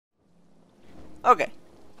Okay.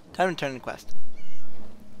 Time to turn in quest.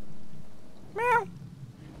 Meow.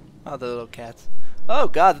 Oh, the little cats. Oh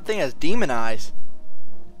god, the thing has demon eyes.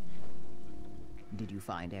 Did you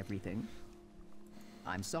find everything?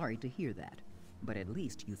 I'm sorry to hear that, but at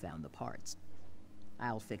least you found the parts.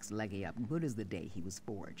 I'll fix Leggy up good as the day he was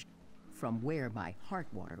forged. From where my heart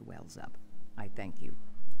water wells up, I thank you.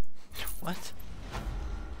 What?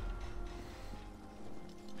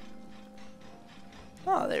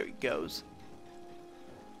 Oh, there he goes.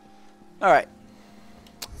 Alright.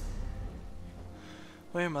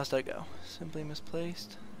 Where must I go? Simply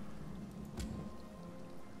misplaced.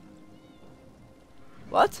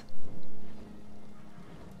 What?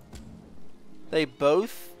 They're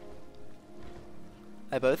both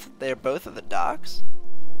at the docks?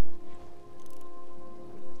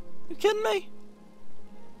 You kidding me?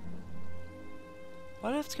 Why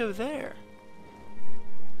do I have to go there?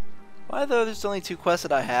 Why though there's only 2 quests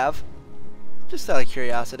that I have? Just out of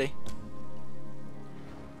curiosity.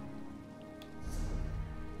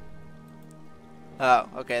 Oh,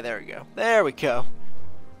 okay, there we go. There we go.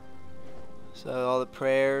 So all the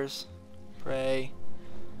prayers. Pray.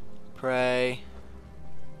 Pray.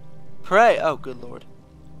 Pray! Oh, good lord.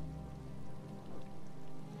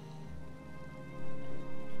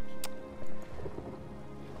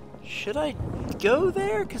 Should I go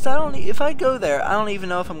there? Because I don't. If I go there, I don't even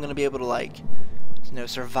know if I'm gonna be able to, like, you know,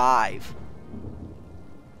 survive.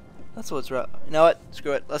 That's what's rough. You know what?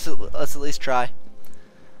 Screw it. Let's at least try.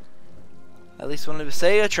 At least wanted to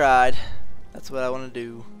say I tried. That's what I want to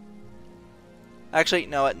do. Actually, you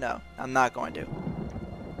know what? No, I'm not going to.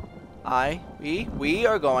 We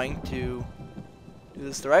are going to do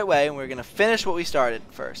this the right way, and we're going to finish what we started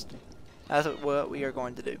first. That's what we are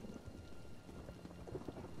going to do.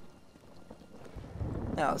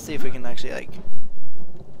 Now, let's see if we can actually, like...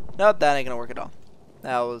 Nope, that ain't going to work at all.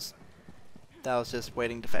 That was just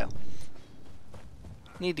waiting to fail.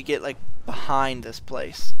 Need to get, like, behind this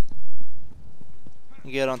place.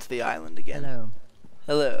 And get onto the island again. Hello.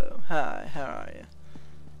 Hello. Hi, how are you?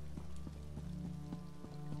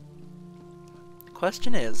 The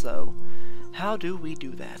question is, though, how do we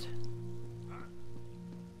do that?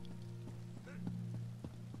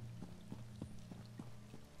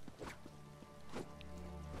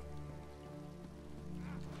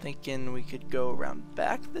 Thinking we could go around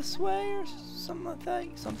back this way or something like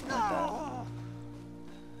that. Something like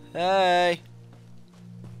that. Hey.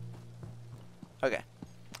 Okay.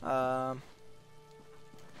 Come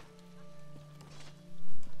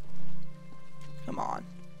on.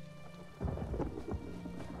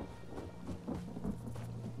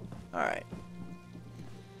 Alright.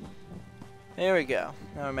 There we go.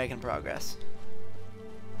 Now we're making progress.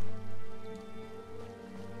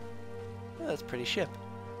 Oh, that's a pretty ship.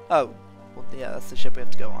 Oh. Well, yeah, that's the ship we have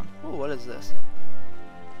to go on. Ooh, what is this?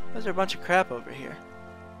 There's a bunch of crap over here.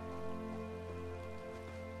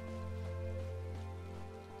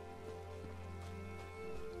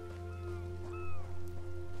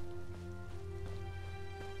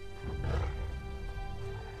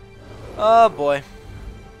 Oh boy.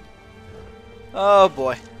 Oh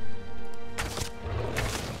boy.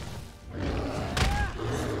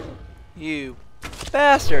 You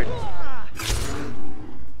bastard.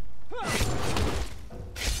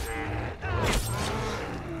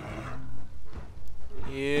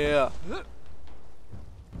 Yeah. What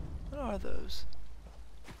are those?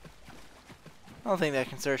 I don't think that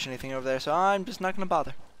can search anything over there, so I'm just not gonna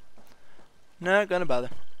bother. Not gonna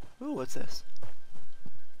bother. Ooh, what's this?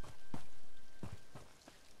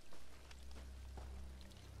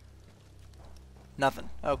 Nothing.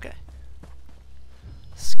 Okay.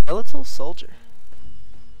 Skeletal soldier.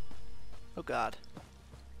 Oh god.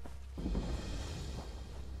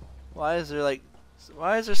 Why is there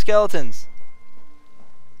skeletons?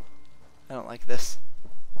 I don't like this.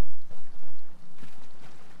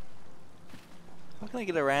 How can I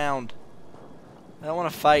get around? I don't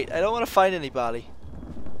want to fight. I don't want to fight anybody.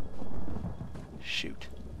 Shoot.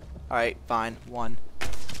 Alright, fine. 1.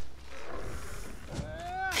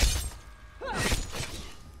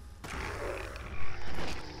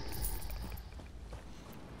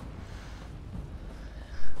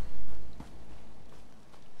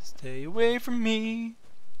 Stay away from me.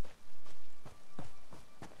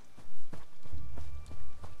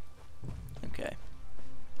 Okay.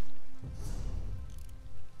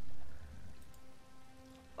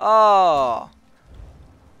 Oh.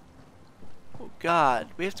 Oh god,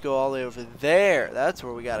 we have to go all the way over there. That's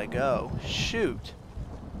where we gotta go. Shoot.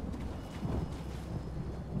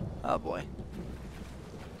 Oh boy.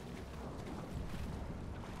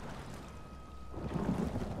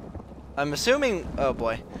 I'm assuming, oh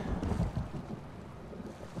boy.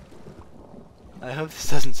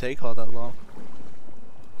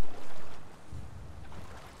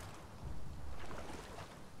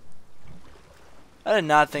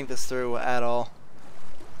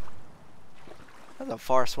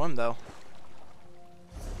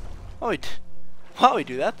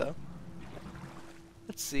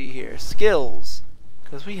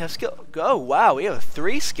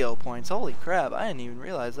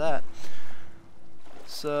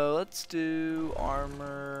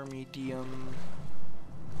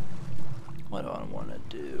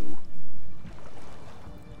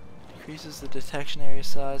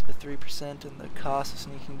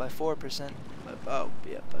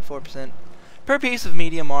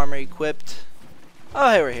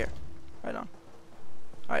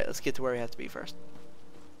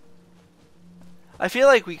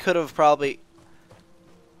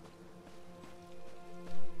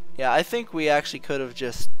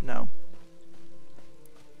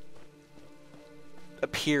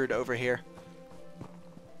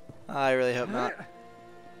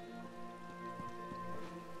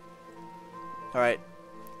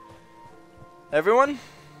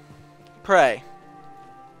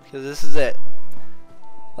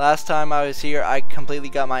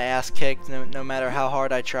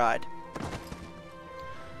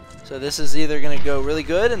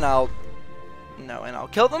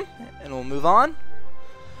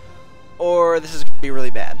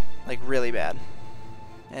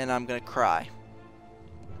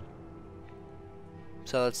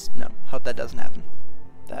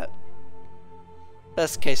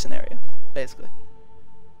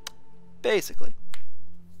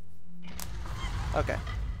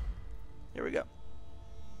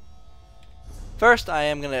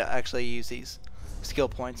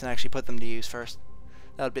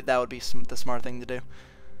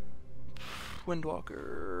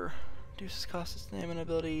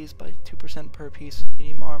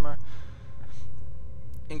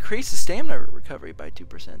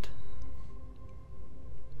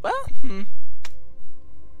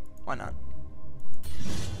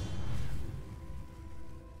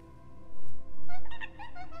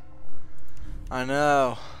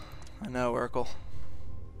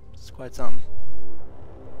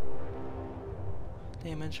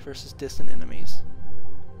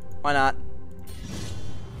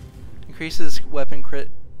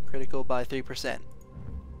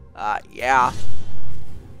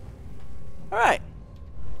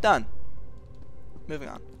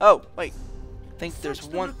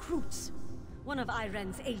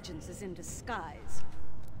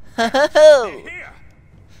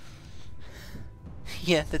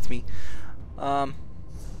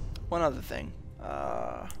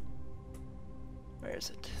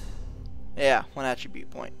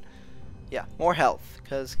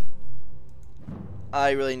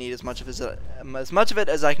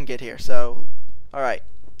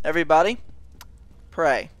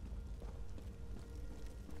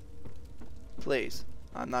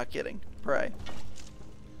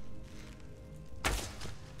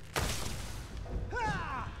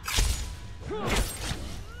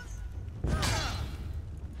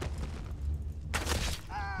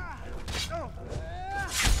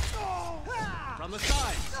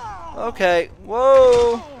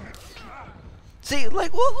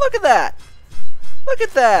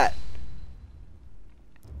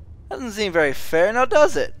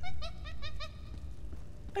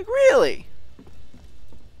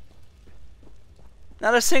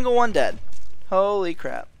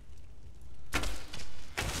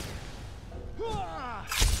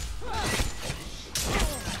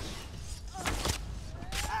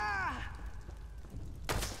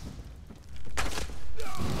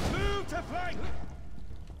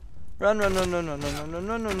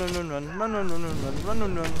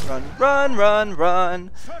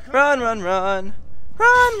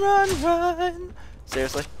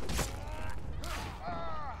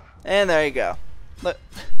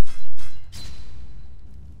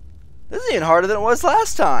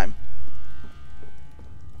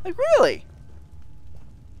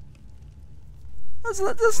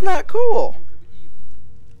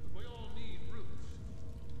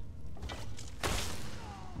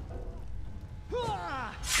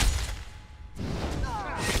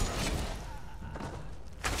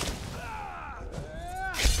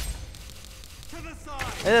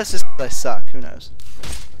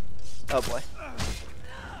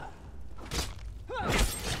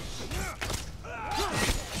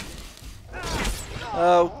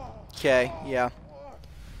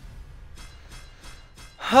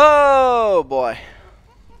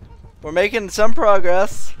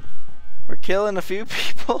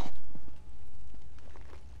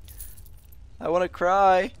 I want to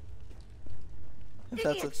cry. If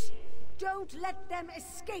that's Idiots! Don't let them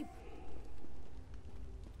escape!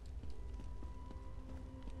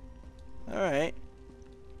 Alright.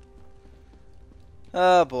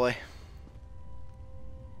 Oh boy.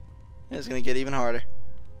 It's gonna get even harder.